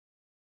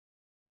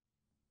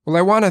Well,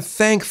 I want to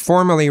thank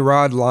formally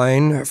Rod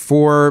Line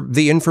for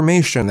the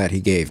information that he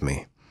gave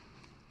me.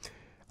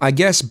 I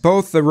guess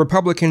both the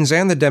Republicans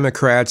and the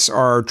Democrats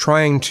are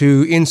trying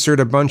to insert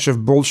a bunch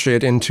of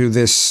bullshit into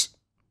their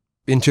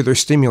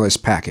stimulus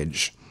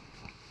package.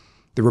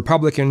 The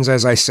Republicans,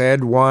 as I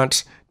said,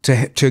 want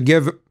to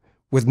give,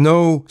 with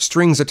no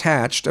strings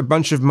attached, a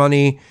bunch of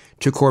money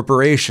to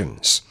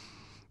corporations.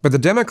 But the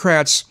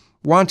Democrats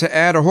want to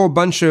add a whole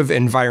bunch of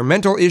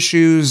environmental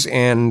issues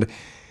and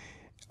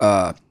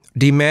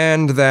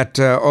demand that,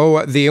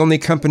 the only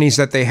companies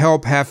that they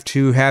help have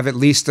to have at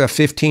least a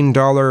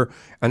 $15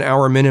 an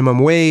hour minimum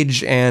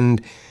wage, and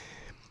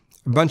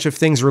a bunch of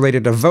things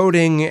related to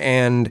voting,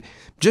 and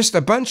just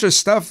a bunch of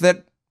stuff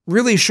that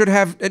really should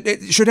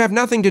have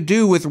nothing to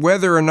do with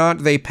whether or not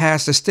they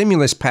pass a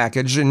stimulus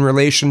package in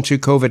relation to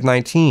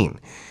COVID-19.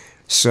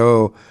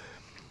 So,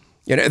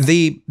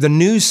 the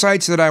news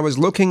sites that I was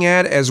looking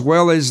at, as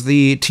well as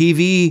the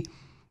TV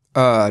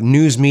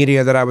news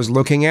media that I was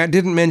looking at,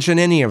 didn't mention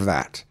any of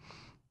that.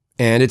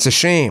 And it's a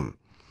shame.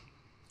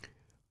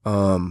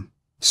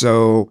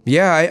 So,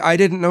 yeah, I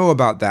didn't know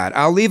about that.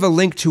 I'll leave a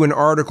link to an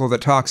article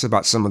that talks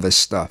about some of this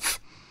stuff.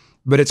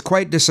 But it's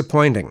quite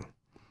disappointing.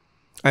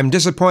 I'm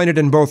disappointed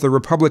in both the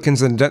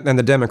Republicans and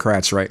the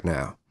Democrats right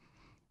now.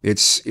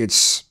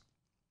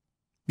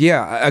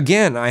 Yeah,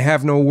 again, I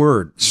have no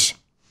words.